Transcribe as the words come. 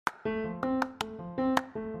Hey,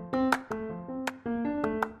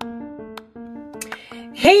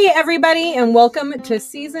 everybody, and welcome to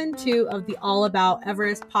season 2 of the All About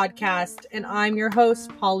Everest podcast. And I'm your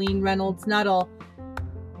host, Pauline Reynolds Nuttall.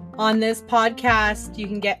 On this podcast, you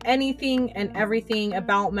can get anything and everything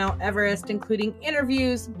about Mount Everest, including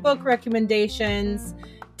interviews, book recommendations,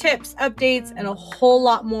 tips, updates, and a whole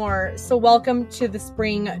lot more. So welcome to the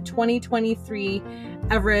spring 2023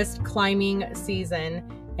 Everest climbing season.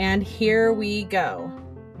 And here we go.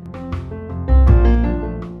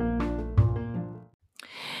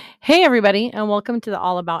 Hey, everybody, and welcome to the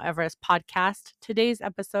All About Everest podcast. Today's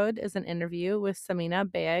episode is an interview with Samina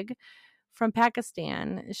Baig from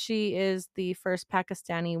Pakistan. She is the first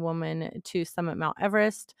Pakistani woman to summit Mount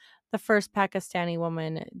Everest, the first Pakistani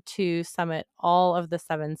woman to summit all of the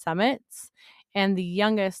 7 summits, and the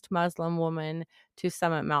youngest Muslim woman to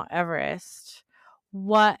summit Mount Everest.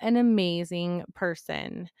 What an amazing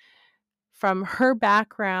person. From her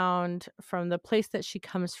background, from the place that she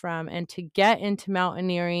comes from, and to get into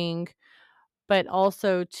mountaineering, but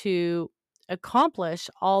also to accomplish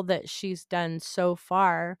all that she's done so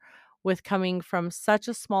far with coming from such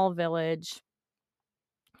a small village,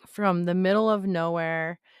 from the middle of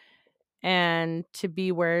nowhere, and to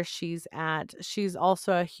be where she's at. She's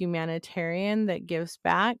also a humanitarian that gives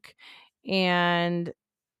back, and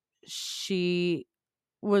she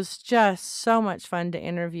was just so much fun to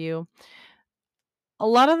interview. A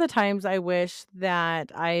lot of the times I wish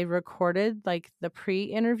that I recorded like the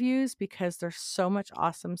pre-interviews because there's so much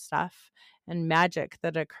awesome stuff and magic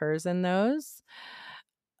that occurs in those.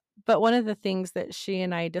 But one of the things that she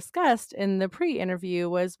and I discussed in the pre-interview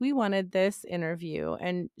was we wanted this interview,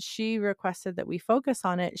 and she requested that we focus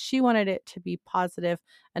on it. She wanted it to be positive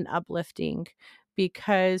and uplifting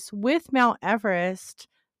because with Mount Everest,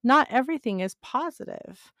 not everything is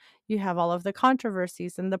positive. You have all of the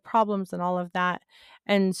controversies and the problems and all of that.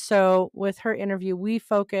 And so with her interview, we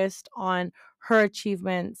focused on her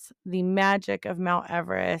achievements, the magic of Mount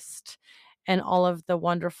Everest, and all of the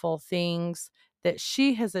wonderful things that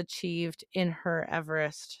she has achieved in her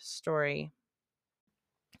Everest story.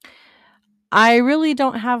 I really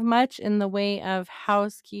don't have much in the way of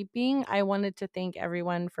housekeeping. I wanted to thank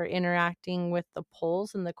everyone for interacting with the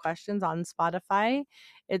polls and the questions on Spotify.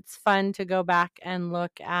 It's fun to go back and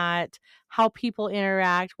look at how people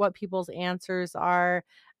interact, what people's answers are.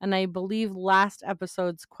 And I believe last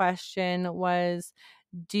episode's question was,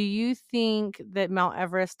 do you think that Mount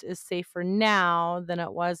Everest is safer now than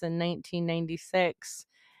it was in 1996?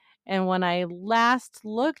 And when I last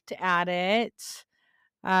looked at it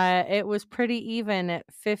was pretty even at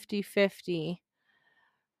 50-50.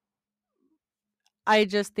 I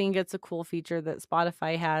just think it's a cool feature that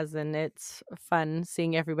Spotify has, and it's fun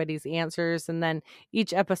seeing everybody's answers. And then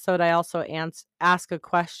each episode, I also ask a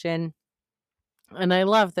question, and I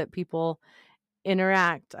love that people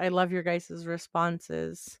interact. I love your guys'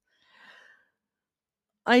 responses.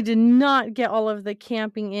 I did not get all of the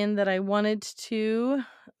camping in that I wanted to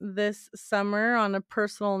this summer. On a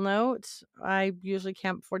personal note, I usually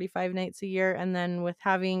camp 45 nights a year, and then with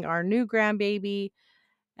having our new grandbaby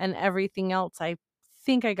and everything else, I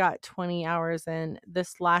think I got 20 hours in.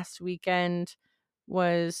 This last weekend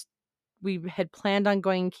we had planned on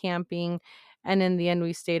going camping, and in the end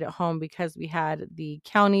we stayed at home because we had the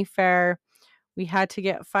county fair. We had to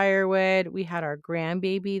get firewood. We had our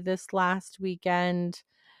grandbaby this last weekend,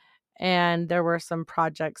 and there were some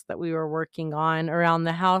projects that we were working on around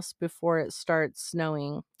the house before it starts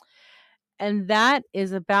snowing. And that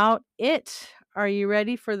is about it. Are you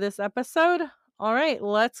ready for this episode? All right,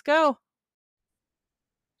 let's go.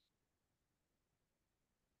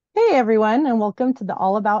 Hey, everyone, and welcome to the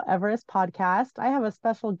All About Everest podcast. I have a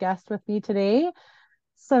special guest with me today,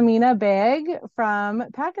 Samina Baig from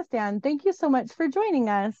Pakistan. Thank you so much for joining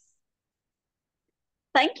us.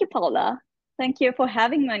 Thank you, Paula. Thank you for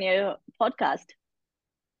having me on your podcast.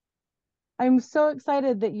 I'm so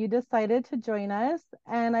excited that you decided to join us.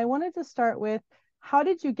 And I wanted to start with, how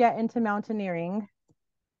did you get into mountaineering?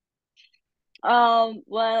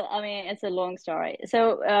 Well, I mean, it's a long story.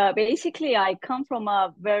 So basically, I come from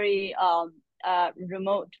a very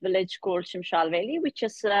remote village called Shimshal Valley, which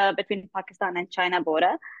is between Pakistan and China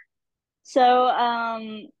border. So,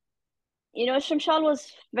 Shimshal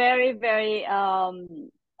was very, very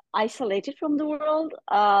isolated from the world.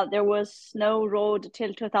 There was no road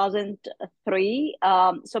till 2003.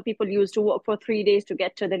 So people used to walk for 3 days to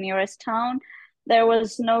get to the nearest town. There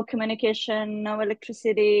was no communication, no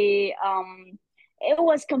electricity. It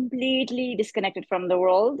was completely disconnected from the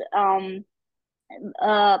world.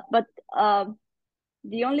 But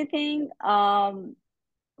the only thing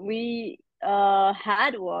we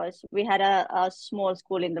had was we had a small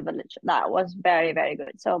school in the village that was very, very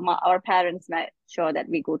good. So our parents made sure that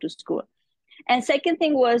we go to school. And second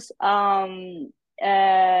thing was uh,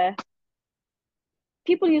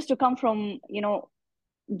 people used to come from,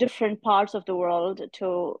 different parts of the world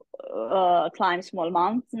to climb small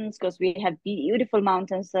mountains because we have beautiful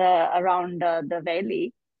mountains around the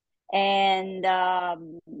valley. And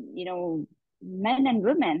men and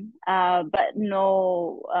women, but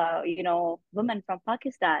no women from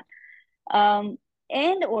Pakistan. um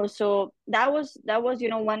and also that was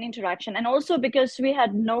one interaction, and also because we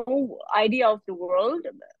had no idea of the world.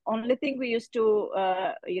 Only thing we used to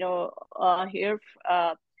hear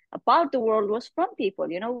about the world was from people.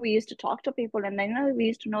 We used to talk to people, and then we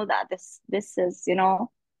used to know that this is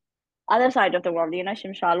other side of the world.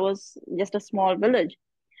 Shimshal was just a small village.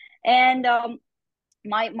 And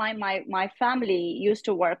my family used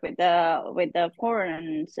to work with the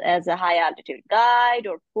foreigners as a high altitude guide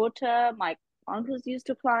or porter. My uncles used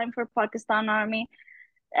to climb for Pakistan Army,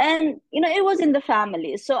 and it was in the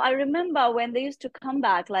family. So I remember when they used to come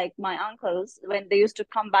back, like my uncles, when they used to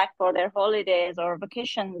come back for their holidays or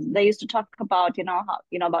vacations, they used to talk about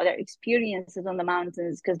about their experiences on the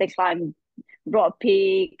mountains, because they climbed Broad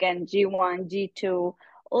Peak and G1, G2,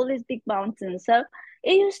 all these big mountains. So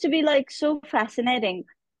it used to be like so fascinating.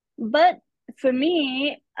 But for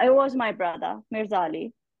me, it was my brother,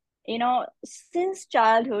 Mirzali. Since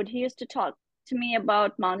childhood, he used to talk to me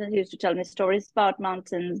about mountains. He used to tell me stories about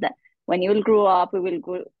mountains, that when you will grow up, we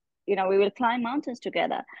will climb mountains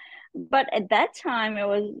together. But at that time, it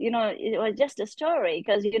was just a story,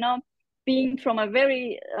 because, being from a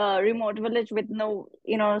very remote village with no,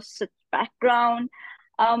 such background,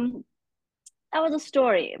 um, that was a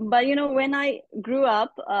story. But when I grew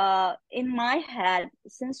up, in my head,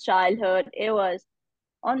 since childhood, it was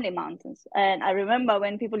only mountains. And I remember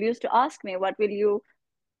when people used to ask me, what will you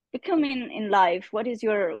become in life? What is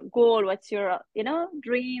your goal? What's your,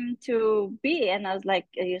 dream to be? And I was like,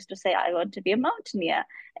 I used to say, I want to be a mountaineer.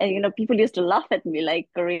 And, people used to laugh at me like,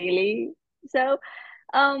 really? So,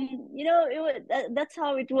 that's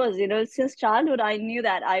how it was. Since childhood, I knew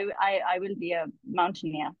that I will be a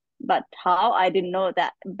mountaineer. But how? I didn't know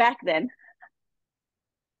that back then.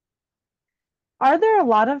 Are there a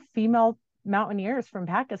lot of female mountaineers from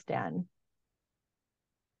Pakistan?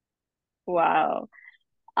 Wow.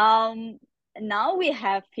 Um, Now we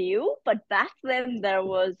have few, but back then there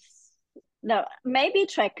was no, maybe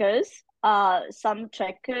trekkers, some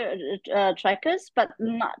trekkers, but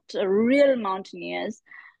not real mountaineers.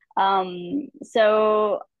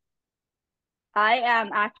 So I am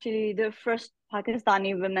actually the first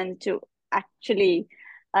Pakistani woman to actually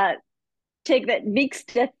uh, take that big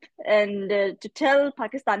step, and to tell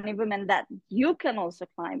Pakistani women that you can also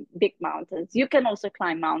climb big mountains. You can also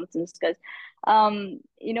climb mountains, because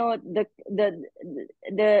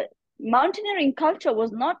the mountaineering culture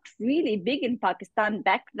was not really big in Pakistan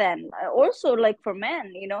back then. Also, like for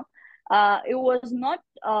men, it was not.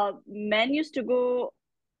 Men used to go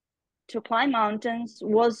to climb mountains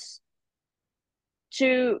was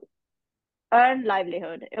to earn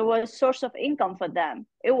livelihood. It was source of income for them.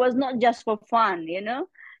 It was not just for fun.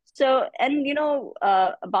 So, and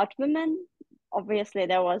about women, obviously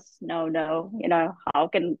there was no, how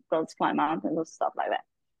can girls climb mountains or stuff like that,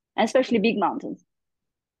 and especially big mountains.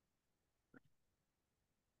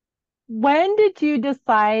 When did you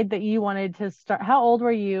decide that you wanted to start? How old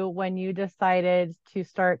were you when you decided to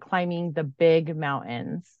start climbing the big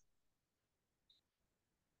mountains?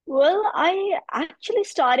 Well, I actually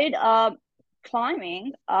started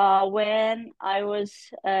climbing when I was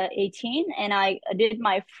 18, and I did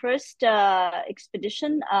my first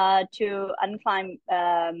expedition to unclimb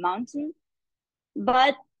mountain.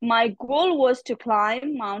 But my goal was to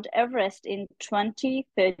climb Mount Everest in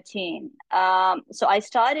 2013. So I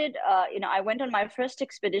started, I went on my first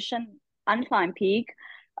expedition, Unclimb Peak,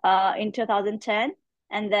 in 2010.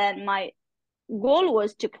 And then my goal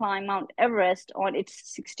was to climb Mount Everest on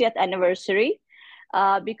its 60th anniversary,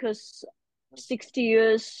 because 60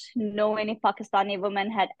 years, no any Pakistani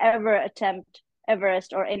woman had ever attempted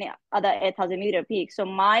Everest or any other 8,000-meter peak. So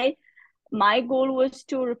my goal was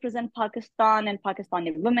to represent Pakistan and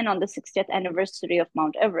Pakistani women on the 60th anniversary of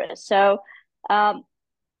Mount Everest. So um,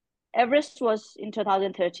 Everest was in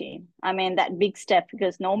 2013. I mean, that big step,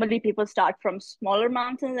 because normally people start from smaller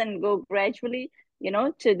mountains and go gradually,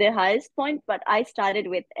 to the highest point. But I started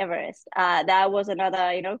with Everest. That was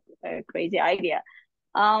another, crazy idea.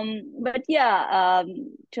 But yeah,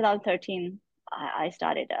 2013, I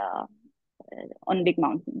started on big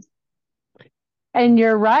mountains. And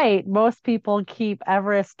you're right. Most people keep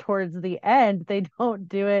Everest towards the end. They don't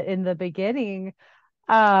do it in the beginning.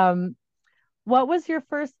 Um, what was your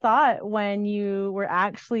first thought when you were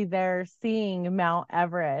actually there seeing Mount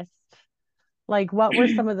Everest? Like, what were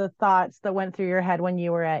some of the thoughts that went through your head when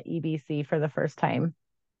you were at EBC for the first time?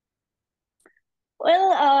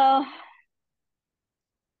 Well,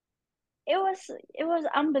 it was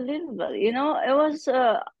unbelievable. It was.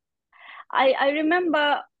 I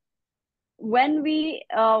remember when we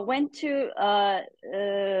went to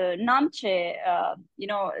Namche.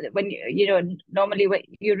 When normally when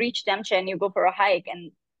you reach Namche and you go for a hike,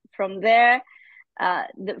 and from there,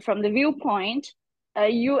 from the viewpoint,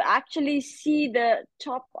 you actually see the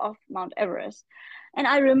top of Mount Everest. And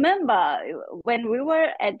I remember when we were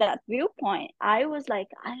at that viewpoint, I was like,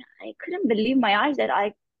 I couldn't believe my eyes that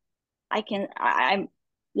I'm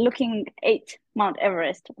looking at Mount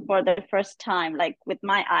Everest for the first time, like with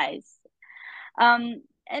my eyes.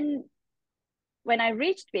 And when I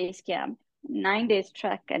reached base camp, 9 days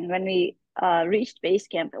trek, and when we reached base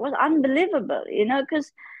camp, it was unbelievable,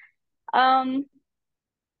 because um,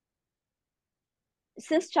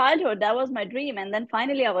 since childhood, that was my dream. And then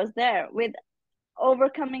finally, I was there with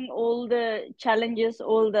overcoming all the challenges,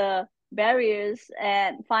 all the barriers.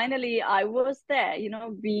 And finally, I was there,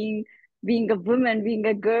 being a woman, being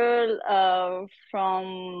a girl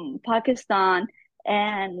from Pakistan.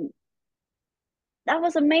 And that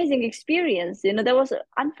was amazing experience. That was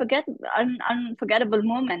unforgettable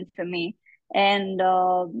moment for me. And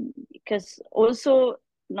because also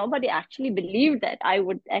nobody actually believed that I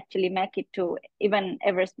would actually make it to even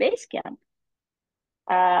Everest Base Camp.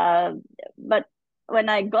 Uh, but when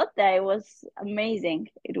I got there, it was amazing.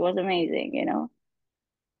 It was amazing.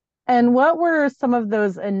 And what were some of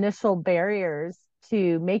those initial barriers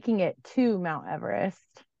to making it to Mount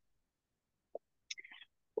Everest?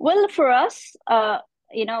 Well, for us, for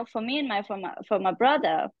me and for my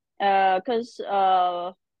brother, because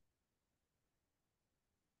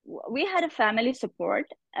we had a family support.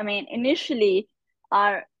 I mean, initially,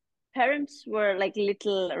 our parents were like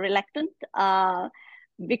little reluctant,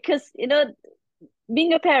 because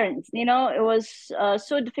being a parent, it was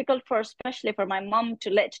so difficult especially for my mom to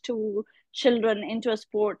let two children into a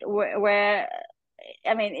sport where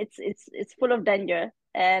I mean, it's full of danger,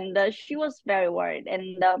 and she was very worried.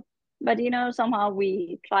 And but somehow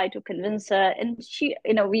we tried to convince her, and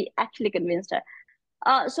we actually convinced her.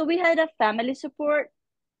 So we had a family support,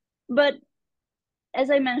 but as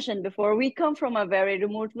I mentioned before, we come from a very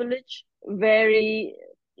remote village, very,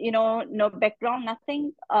 no background,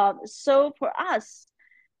 nothing. So for us,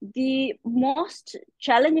 the most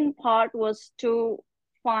challenging part was to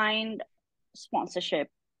find sponsorship.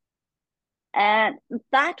 And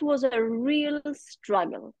that was a real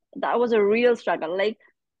struggle. That was a real struggle. Like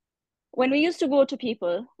when we used to go to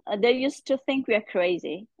people, they used to think we are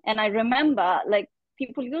crazy. And I remember, like,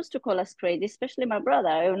 people used to call us crazy, especially my brother.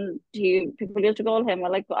 And people used to call him,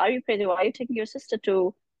 like, are you crazy? Why are you taking your sister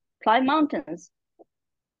to climb mountains?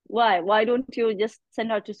 Why? Why don't you just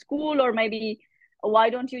send her to school, or maybe why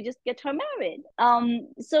don't you just get her married?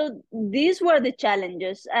 So these were the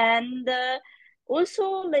challenges. And also,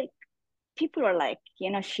 like, people are like,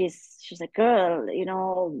 she's a girl,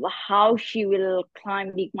 how she will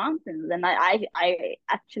climb big mountains. And I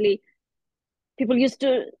actually, people used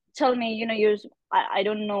to tell me, I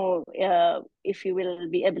don't know if you will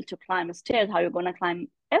be able to climb a stairs, how you're gonna climb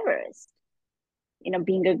Everest.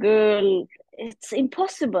 Being a girl, it's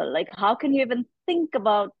impossible. Like, how can you even think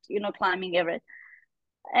about, climbing Everest?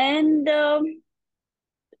 And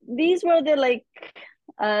these were the like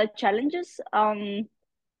challenges.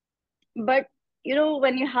 But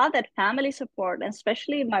when you have that family support, and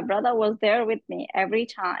especially my brother was there with me every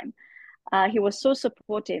time, he was so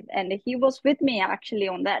supportive, and he was with me actually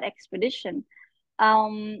on that expedition.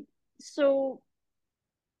 So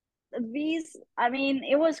I mean,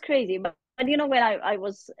 it was crazy. But when I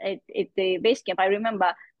was at the base camp, I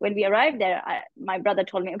remember when we arrived there, my brother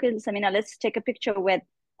told me, okay, Samina, let's take a picture with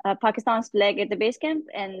Pakistan's flag at the base camp,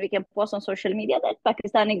 and we can post on social media that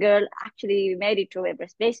Pakistani girl actually made it to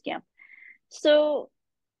Everest base camp. So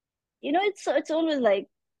it's always like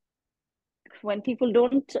when people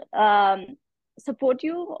don't support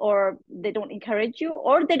you, or they don't encourage you,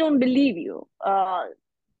 or they don't believe you. I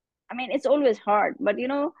mean, it's always hard, but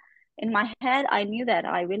in my head, I knew that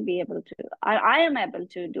I will be able to. I am able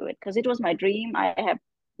to do it because it was my dream. I have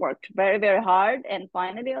worked very, very hard, and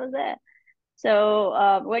finally I was there.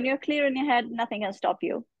 So when you're clear in your head, nothing can stop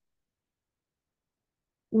you.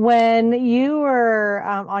 When you were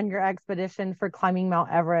on your expedition for climbing Mount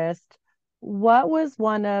Everest, What was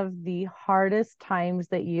one of the hardest times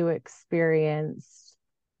that you experienced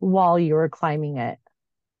while you were climbing it?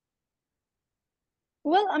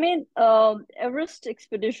 Well, I mean, Everest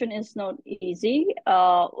expedition is not easy,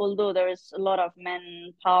 although there is a lot of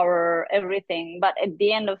manpower, everything. But at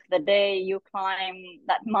the end of the day, you climb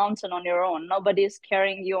that mountain on your own. Nobody is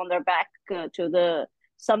carrying you on their back to the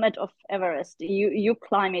summit of Everest. You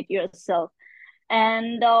climb it yourself.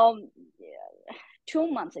 And 2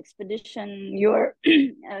 months expedition, you're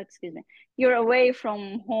excuse me, you're away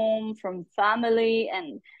from home, from family,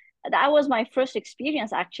 and that was my first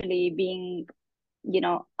experience actually being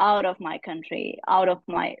out of my country, out of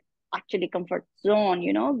my actually comfort zone,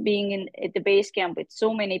 being in at the base camp with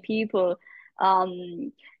so many people.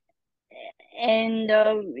 Um, and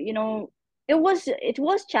it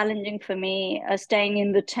was challenging for me, staying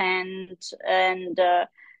in the tent and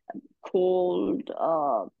cold,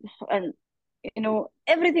 and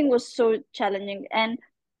everything was so challenging. And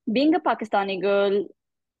being a Pakistani girl,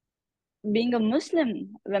 being a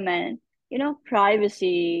Muslim woman,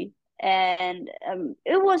 privacy, and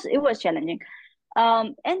it was challenging.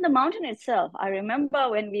 And the mountain itself, I remember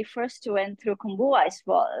when we first went through Kumbu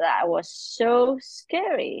Icefall, that was so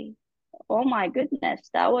scary. Oh my goodness,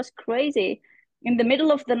 that was crazy. In the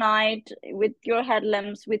middle of the night, with your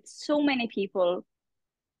headlamps, with so many people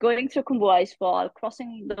going through Kumbu Icefall,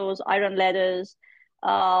 crossing those iron ladders,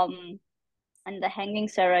 um, and the hanging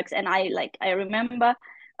Serex. And I remember,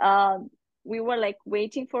 um, we were like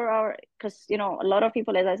waiting for our, because a lot of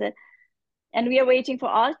people, as I said, and we are waiting for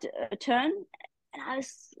our turn. And I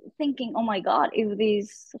was thinking, oh my God, if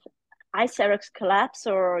these ice Serex collapse,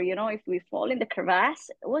 or if we fall in the crevasse,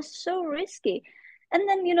 it was so risky. And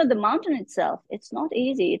then the mountain itself, it's not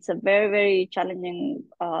easy. It's a very, very challenging.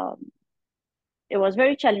 It was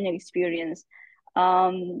very challenging experience.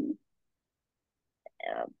 Um,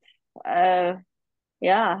 uh,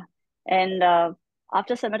 yeah, and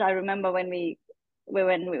after summit, I remember when we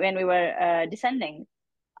were descending,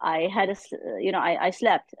 I had I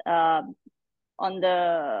slept on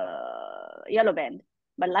the yellow band,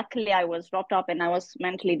 but luckily I was ropped up and I was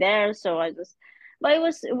mentally there, so but it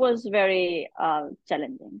was very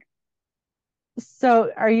challenging.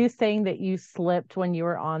 So, are you saying that you slipped when you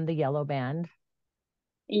were on the yellow band?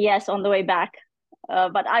 Yes, on the way back.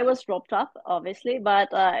 But I was roped up, obviously, but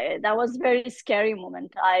that was very scary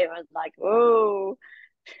moment. I was like, "Whoa!"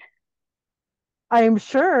 I'm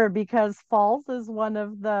sure because falls is one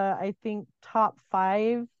of the, I think, top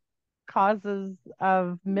five causes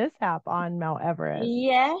of mishap on Mount Everest.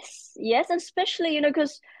 Yes, yes, especially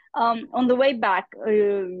because on the way back,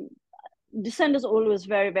 descent is always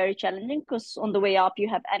very, very challenging, because on the way up you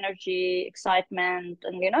have energy, excitement,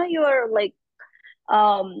 and you're like,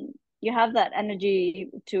 um, you have that energy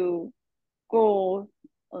to go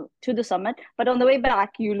to the summit. But on the way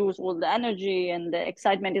back, you lose all the energy and the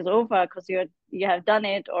excitement is over, because you have done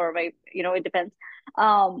it, or like, it depends.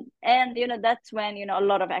 And that's when a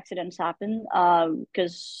lot of accidents happen,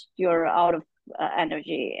 because you're out of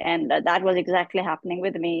energy, and that was exactly happening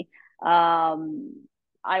with me. I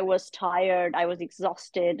was tired, I was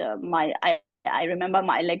exhausted. I remember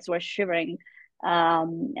my legs were shivering,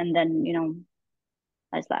 and then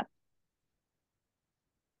I slept.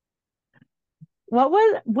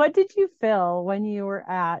 What did you feel when you were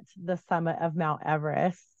at the summit of Mount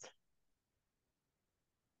Everest?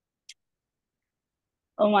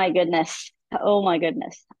 Oh my goodness. Oh my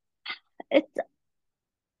goodness. It's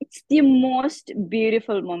it's the most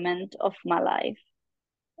beautiful moment of my life.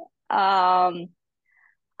 Um,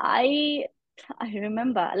 I I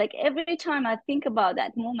remember, like, every time I think about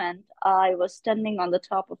that moment, I was standing on the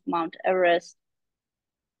top of Mount Everest.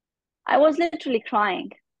 I was literally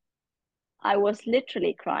crying. I was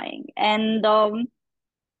literally crying. And it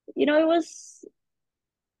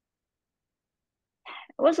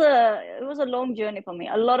was a long journey for me,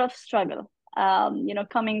 a lot of struggle.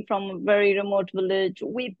 Coming from a very remote village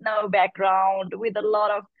with no background, with a lot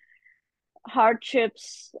of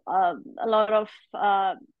hardships, a lot of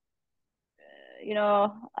you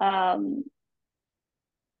know, a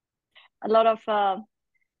lot of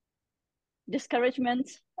discouragement,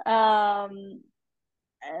 no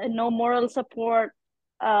moral support,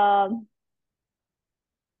 um,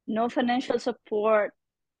 no financial support,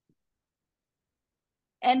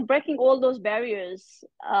 and breaking all those barriers,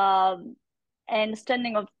 and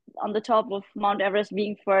standing on the top of Mount Everest,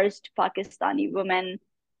 being first Pakistani woman,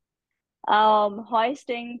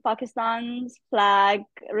 hoisting Pakistan's flag,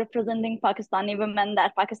 representing Pakistani women,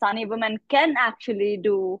 that Pakistani women can actually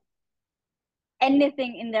do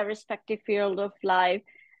anything in their respective field of life.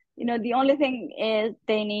 the only thing is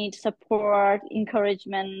they need support,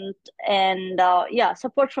 encouragement, and yeah,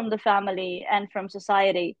 support from the family and from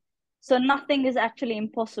society. So nothing is actually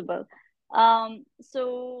impossible.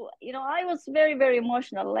 So I was very, very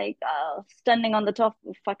emotional, like standing on the top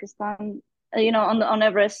of Pakistan, on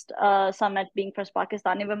Everest summit, being first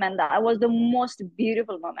Pakistani woman. That was the most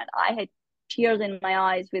beautiful moment. I had tears in my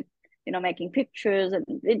eyes with making pictures and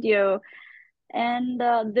video, and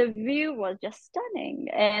the view was just stunning,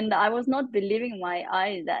 and I was not believing my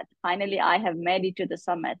eyes that finally I have made it to the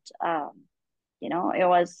summit. It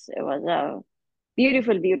was a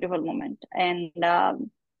beautiful, beautiful moment, and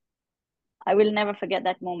I will never forget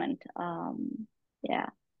that moment. Yeah.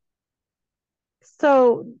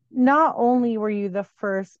 So, not only were you the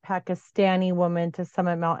first Pakistani woman to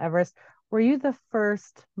summit Mount Everest, were you the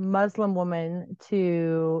first Muslim woman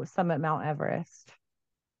to summit Mount Everest?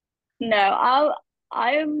 No,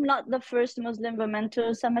 I'm not the first Muslim woman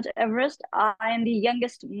to summit Everest. I am the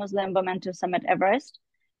youngest Muslim woman to summit Everest.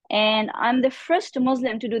 And I'm the first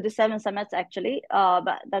Muslim to do the seven summits, actually.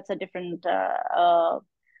 But that's a different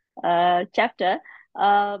chapter.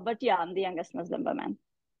 But yeah, I'm the youngest Muslim woman.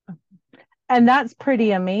 And that's pretty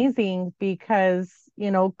Yeah. amazing because,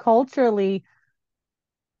 culturally,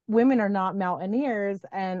 women are not mountaineers.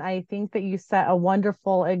 And I think that you set a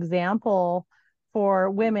wonderful example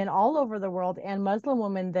for women all over the world and Muslim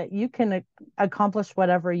women that you can accomplish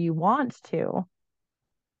whatever you want to.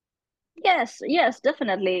 Yes, yes,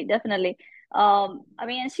 definitely, definitely. I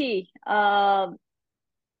mean, see, as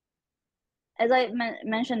I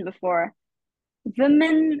mentioned before,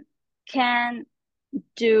 women can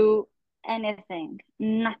do anything.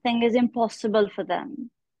 Nothing is impossible for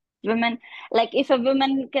them. Women, like if a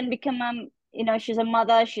woman can become she's a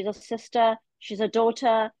mother, she's a sister, she's a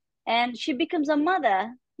daughter, and she becomes a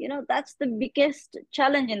mother. That's the biggest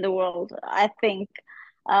challenge in the world, I think.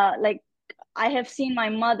 Like I have seen my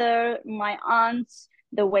mother, my aunts,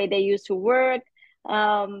 the way they used to work.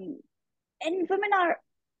 Um, and women are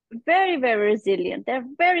very, very resilient. They're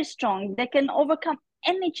very strong. They can overcome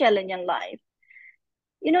any challenge in life.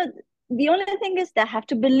 You know, the only thing is they have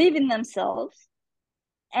to believe in themselves,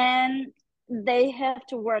 and they have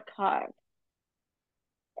to work hard.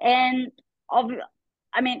 And of,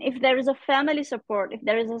 I mean, if there is a family support, if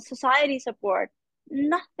there is a society support,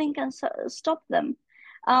 nothing can stop them.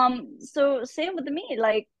 So same with me,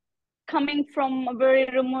 like coming from a very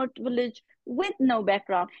remote village with no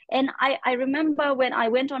background. And I remember when I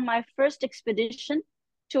went on my first expedition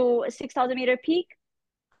to a 6,000-meter peak,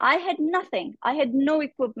 I had nothing. I had no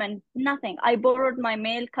equipment, nothing. I borrowed my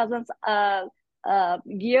male cousin's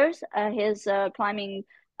gears, his climbing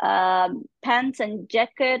pants and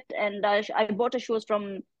jacket, and I bought a shoes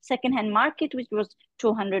from secondhand market, which was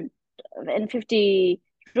 250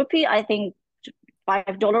 rupee, I think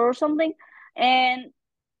 $5 or something. And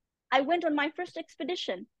I went on my first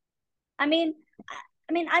expedition. I mean,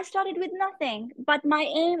 I started with nothing, but my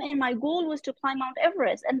aim and my goal was to climb Mount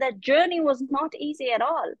Everest, and that journey was not easy at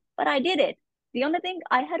all. But I did it. The only thing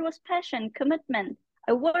I had was passion, commitment.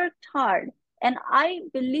 I worked hard, and I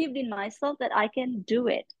believed in myself that I can do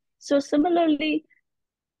it. So similarly,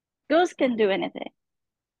 girls can do anything.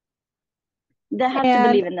 They have to And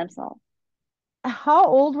believe in themselves. how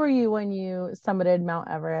old were you when you summited Mount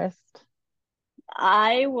Everest?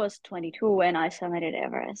 I was 22 when I summited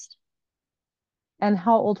Everest. And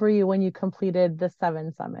how old were you when you completed the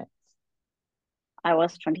seven summits? I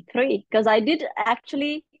was 23 because I did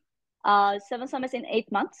actually seven summits in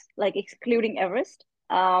 8 months, like excluding Everest.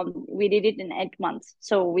 We did it in 8 months.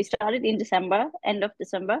 So we started in December, end of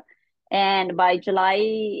December, and by July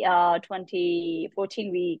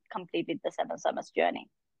 2014, we completed the seven summits journey.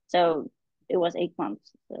 So it was 8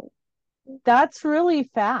 months. So That's really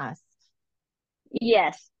fast.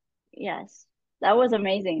 yes, yes, that was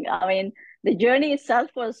amazing. I mean, the journey itself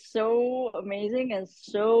was so amazing and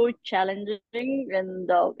so challenging, and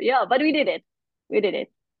yeah, but we did it. We did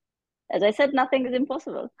it. As I said, nothing is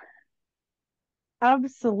impossible.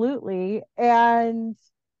 Absolutely. And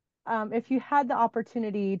if you had the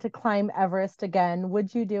opportunity to climb Everest again,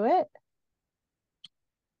 would you do it?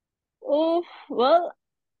 Oh, well,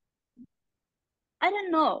 I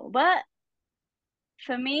don't know, but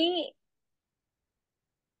for me,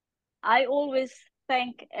 I always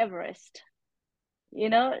thank Everest. You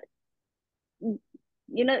know,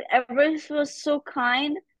 Everest was so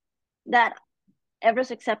kind that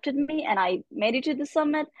Everest accepted me and I made it to the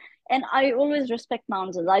summit. And I always respect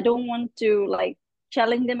mountains. I don't want to like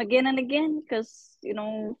challenge them again and again because,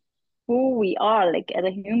 who we are, like as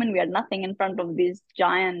a human, we are nothing in front of this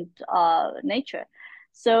giant nature.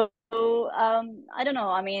 So I don't know.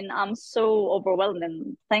 I mean, I'm so overwhelmed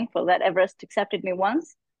and thankful that Everest accepted me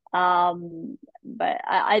once. But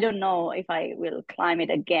I don't know if I will climb it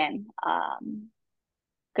again.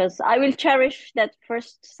 Because I will cherish that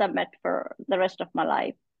first summit for the rest of my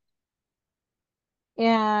life.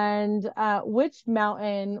 And which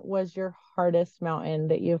mountain was your hardest mountain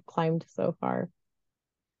that you've climbed so far?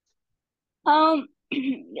 Um,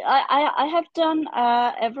 I have done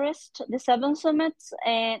Everest, the seven summits,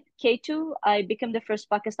 and K2. I became the first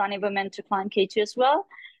Pakistani woman to climb K2 as well.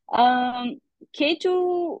 Um,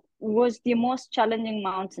 K2 was the most challenging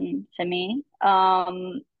mountain for me.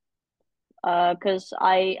 Because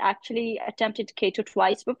I actually attempted K2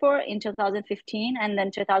 twice before in 2015 and then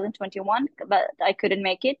 2021, but I couldn't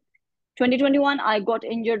make it. 2021, I got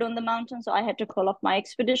injured on the mountain, so I had to call off my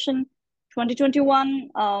expedition. 2021,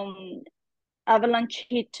 avalanche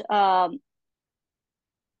hit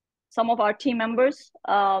some of our team members.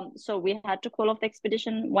 So we had to call off the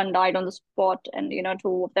expedition. One died on the spot, and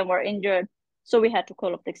two of them were injured. So we had to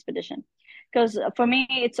call off the expedition. Because for me,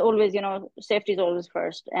 it's always, safety is always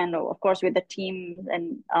first. And of course, with the team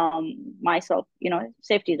and myself,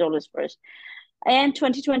 safety is always first. And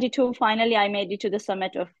 2022, finally, I made it to the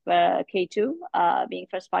summit of K2, being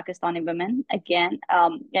first Pakistani woman again.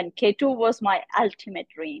 And K2 was my ultimate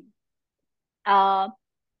dream. Uh,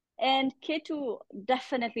 and K2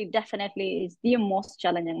 definitely is the most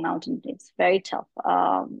challenging mountain. It's very tough,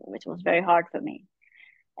 which was very hard for me.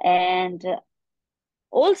 And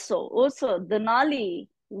also Denali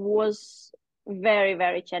was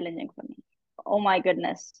very challenging for me. Oh my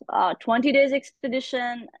goodness. 20 days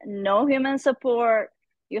expedition, no human support.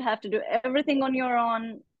 You have to do everything on your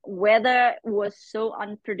own. Weather was so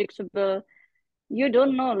unpredictable. You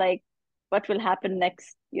don't know like what will happen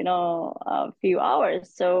next, a few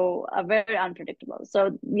hours. So very unpredictable.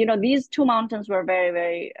 So, these two mountains were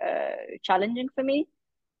very challenging for me.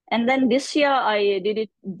 And then this year I did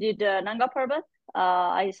Nanga Parbat.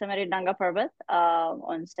 I summited Nanga Parbat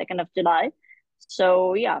on 2nd of July.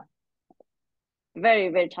 So yeah,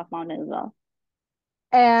 very tough mountain as well.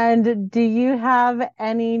 And do you have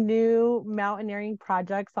any new mountaineering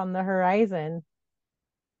projects on the horizon?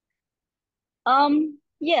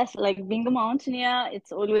 Yes, like being a mountaineer,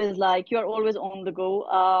 it's always like you're always on the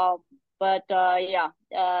go. But yeah,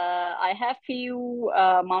 I have few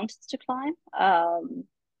mountains to climb.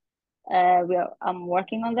 I'm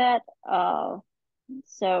working on that.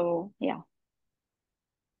 So yeah,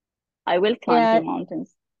 I will climb few And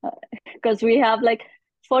mountains because we have like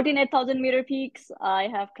 14,800-meter peaks. I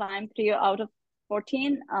have climbed three out of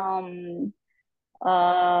 14.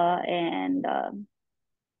 And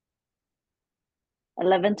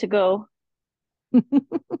 11 to go.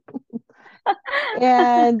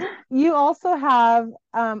 and you also have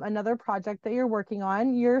another project that you're working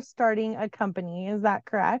on. You're starting a company, is that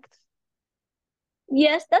correct?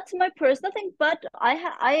 Yes, that's my personal thing, but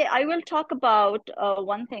I will talk about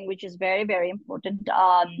one thing which is very important.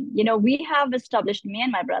 We have established, me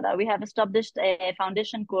and my brother, we have established a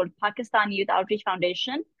foundation called Pakistan Youth Outreach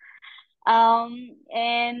Foundation. And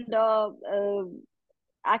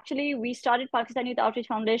Actually, we started Pakistan Youth Outreach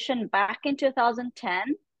Foundation back in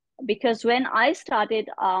 2010 because when I started,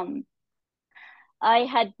 I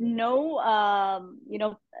had no,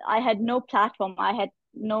 I had no platform. I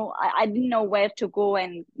didn't know where to go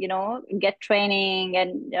and, get training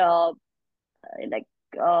and like,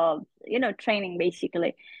 training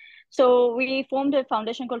basically. So we formed a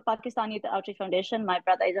foundation called Pakistan Youth Outreach Foundation. My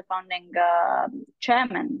brother is a founding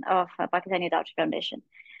chairman of Pakistan Youth Outreach Foundation.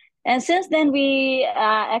 And since then, we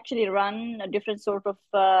actually run a different sort of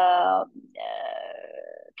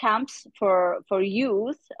camps for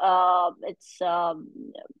youth. It's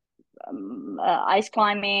ice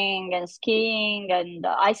climbing and skiing and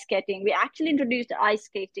ice skating. We actually introduced ice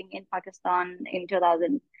skating in Pakistan in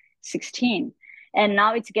 2016. And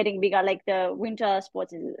now it's getting bigger, like the winter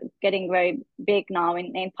sports is getting very big now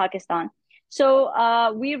in Pakistan. So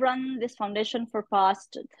we run this foundation for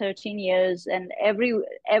past 13 years, and every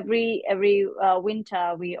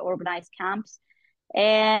winter we organize camps.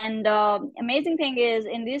 And amazing thing is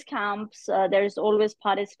in these camps, there's always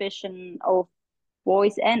participation of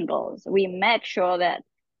boys and girls. We make sure that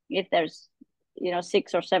if there's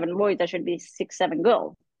 6 or 7 boys, there should be 6, 7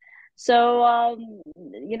 girls. So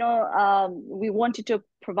we wanted to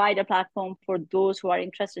provide a platform for those who are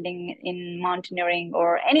interested in mountaineering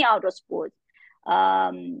or any outdoor sports.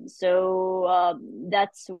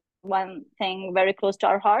 That's one thing very close to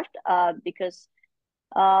our heart because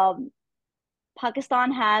um,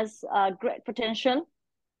 Pakistan has great potential.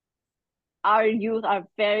 Our youth are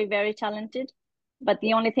very talented, but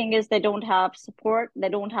the only thing is they don't have support, they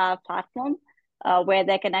don't have platform where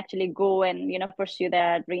they can actually go and pursue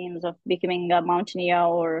their dreams of becoming a mountaineer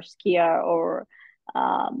or skier or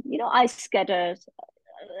ice skaters.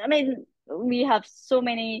 I mean, we have so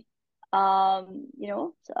many outdoor,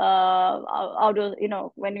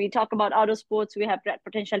 when we talk about outdoor sports, we have great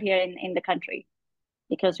potential here in the country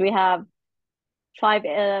because we have five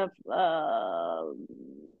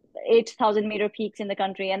 8,000-meter peaks in the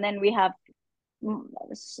country, and then we have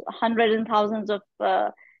hundreds and thousands of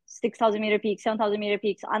 6,000-meter peaks, 7,000-meter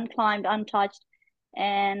peaks, unclimbed, untouched.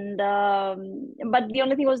 And but the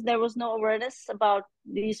only thing was there was no awareness about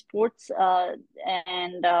these sports,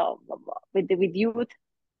 and with youth,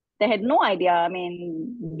 they had no idea. I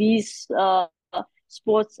mean, these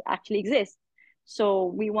sports actually exist. So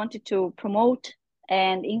we wanted to promote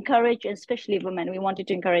and encourage, especially women. We wanted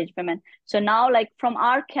to encourage women. So now, like from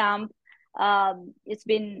our camp, it's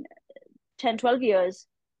been 10, 12 years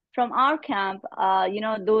from our camp.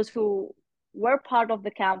 Those who were part of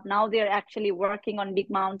the camp, now they're actually working on big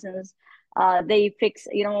mountains. They fix,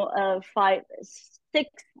 five, six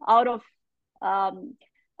out of um,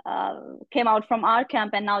 came out from our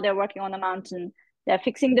camp, and now they're working on the mountain. They're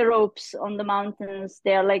fixing the ropes on the mountains.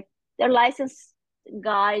 They're licensed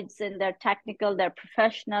guides, and they're technical, they're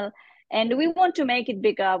professional. And we want to make it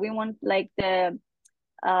bigger. We want like the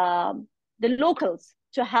locals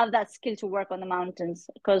to have that skill to work on the mountains,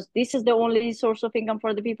 because this is the only source of income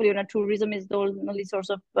for the people. Tourism is the only source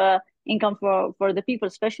of income for the people,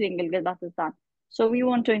 especially in Gilgit-Baltistan. So we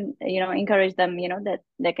want to encourage them, that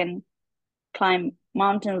they can climb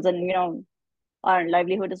mountains and earn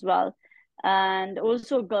livelihood as well. And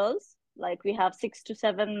also girls, like we have 6 to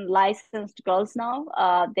 7 licensed girls now.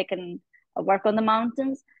 They can work on the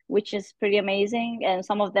mountains, which is pretty amazing. And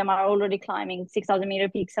some of them are already climbing 6,000-meter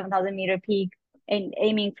peak, 7,000-meter peak, and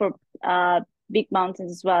aiming for big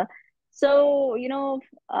mountains as well. So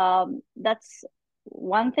that's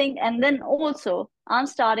one thing. And then also I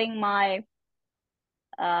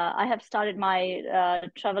have started my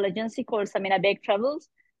travel agency called Samina Baig Travels.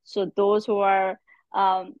 So those who are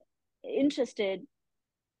interested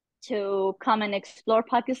to come and explore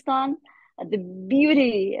Pakistan, the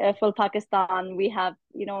beautiful Pakistan, we have,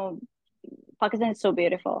 Pakistan is so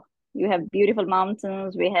beautiful. You have beautiful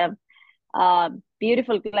mountains, we have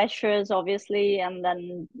beautiful glaciers, obviously, and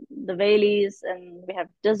then the valleys, and we have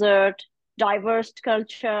desert, diverse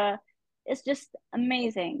culture. It's just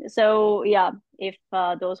amazing. So yeah, if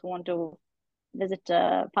those who want to visit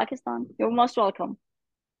Pakistan, you're most welcome.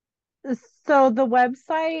 So the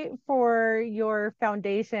website for your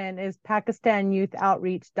foundation is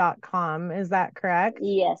pakistanyouth.outreach.com. Is that correct?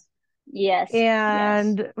 Yes, yes, yes.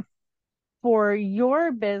 And for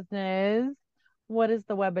your business, what is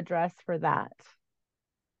the web address for that?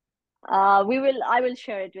 I will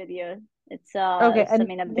share it with you. It's Okay, and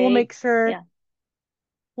Samina Baig. Yeah,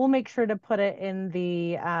 we'll make sure to put it in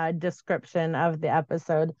the description of the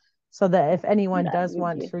episode so that if anyone that does would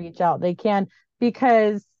want be to reach out, they can,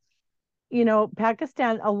 because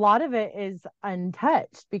Pakistan, a lot of it is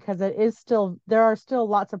untouched because there are still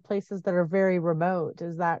lots of places that are very remote.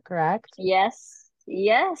 Is that correct? yes,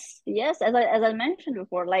 yes, yes. As I mentioned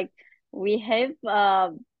before, like we have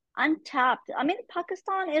untapped. I mean,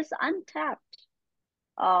 Pakistan is untapped.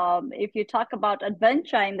 If you talk about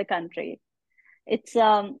adventure in the country, it's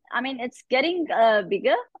I mean, it's getting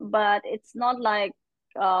bigger, but it's not like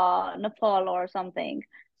Nepal or something.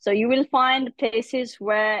 So you will find places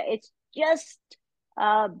where it's just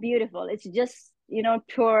beautiful. It's just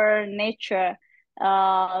pure nature.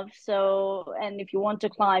 So, and if you want to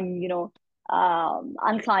climb,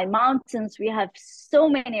 unclimbed mountains, we have so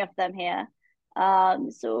many of them here.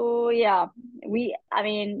 So yeah, I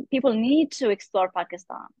mean, people need to explore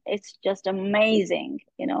Pakistan. It's just amazing,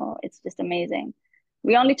 it's just amazing.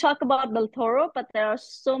 We only talk about Baltoro, but there are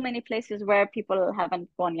so many places where people haven't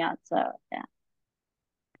gone yet. So yeah.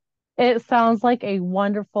 It sounds like a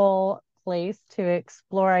wonderful place to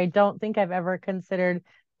explore. I don't think I've ever considered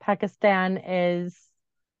Pakistan as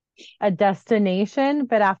a destination,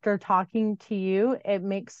 but after talking to you, it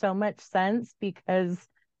makes so much sense because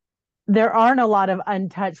there aren't a lot of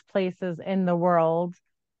untouched places in the world,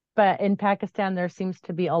 but in Pakistan, there seems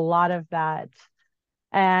to be a lot of that.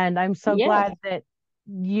 And I'm so Yes. glad that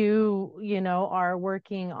are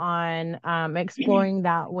working on exploring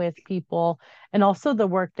that with people. And also the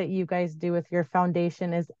work that you guys do with your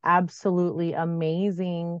foundation is absolutely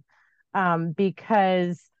amazing,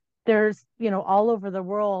 because there's, all over the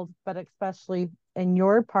world, but especially in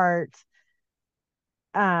your part,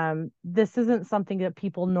 this isn't something that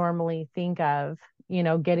people normally think of.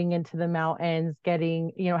 getting into the mountains,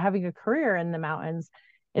 having a career in the mountains.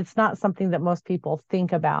 It's not something that most people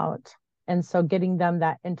think about. And so getting them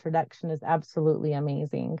that introduction is absolutely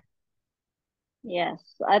amazing. Yes,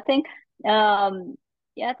 I think,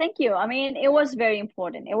 yeah, thank you. I mean, it was very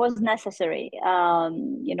important. It was necessary,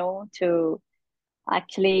 to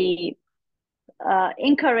actually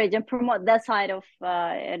encourage and promote that side of,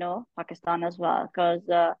 Pakistan as well. Because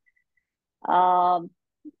um,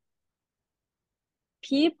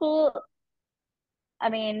 people, I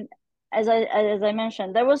mean, as I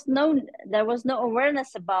mentioned, there was no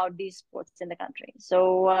awareness about these sports in the country.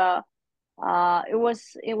 So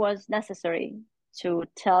it was necessary to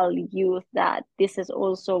tell youth that this is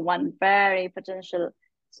also one very potential,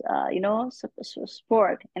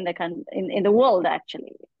 sport in in the world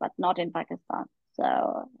actually, but not in Pakistan.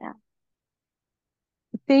 So yeah,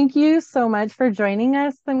 Thank you so much for joining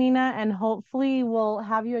us, Samina, and hopefully we'll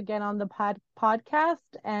have you again on the podcast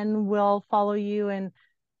and we'll follow you in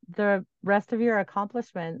the rest of your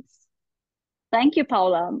accomplishments. thank you,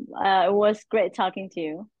 Paula. It was great talking to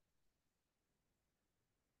you.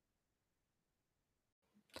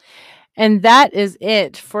 And that is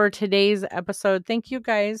it for today's episode. Thank you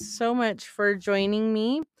guys so much for joining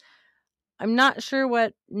me. I'm not sure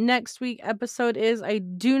what next week episode is. I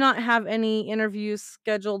do not have any interviews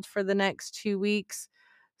scheduled for the next 2 weeks.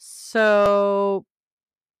 So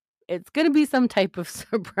it's going to be some type of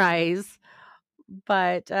surprise,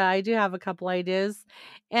 but I do have a couple ideas.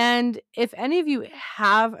 And if any of you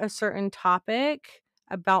have a certain topic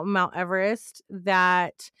about Mount Everest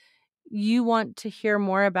that you want to hear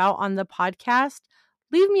more about on the podcast,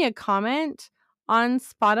 leave me a comment. On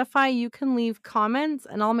Spotify, you can leave comments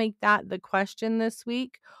and I'll make that the question this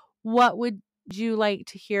week. What would you like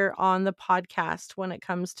to hear on the podcast when it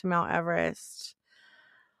comes to Mount Everest?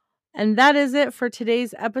 And that is it for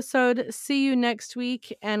today's episode. See you next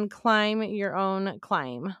week and climb your own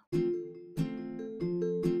climb.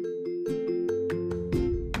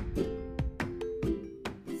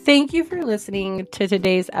 Thank you for listening to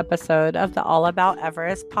today's episode of the All About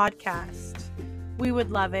Everest podcast. We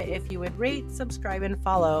would love it if you would rate, subscribe, and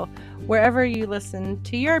follow wherever you listen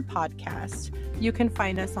to your podcast. You can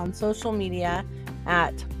find us on social media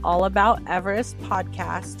at All About Everest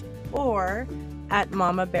Podcast or at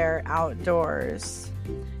Mama Bear Outdoors.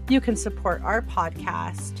 You can support our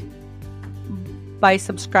podcast by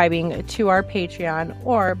subscribing to our Patreon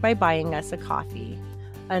or by buying us a coffee.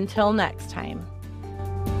 Until next time.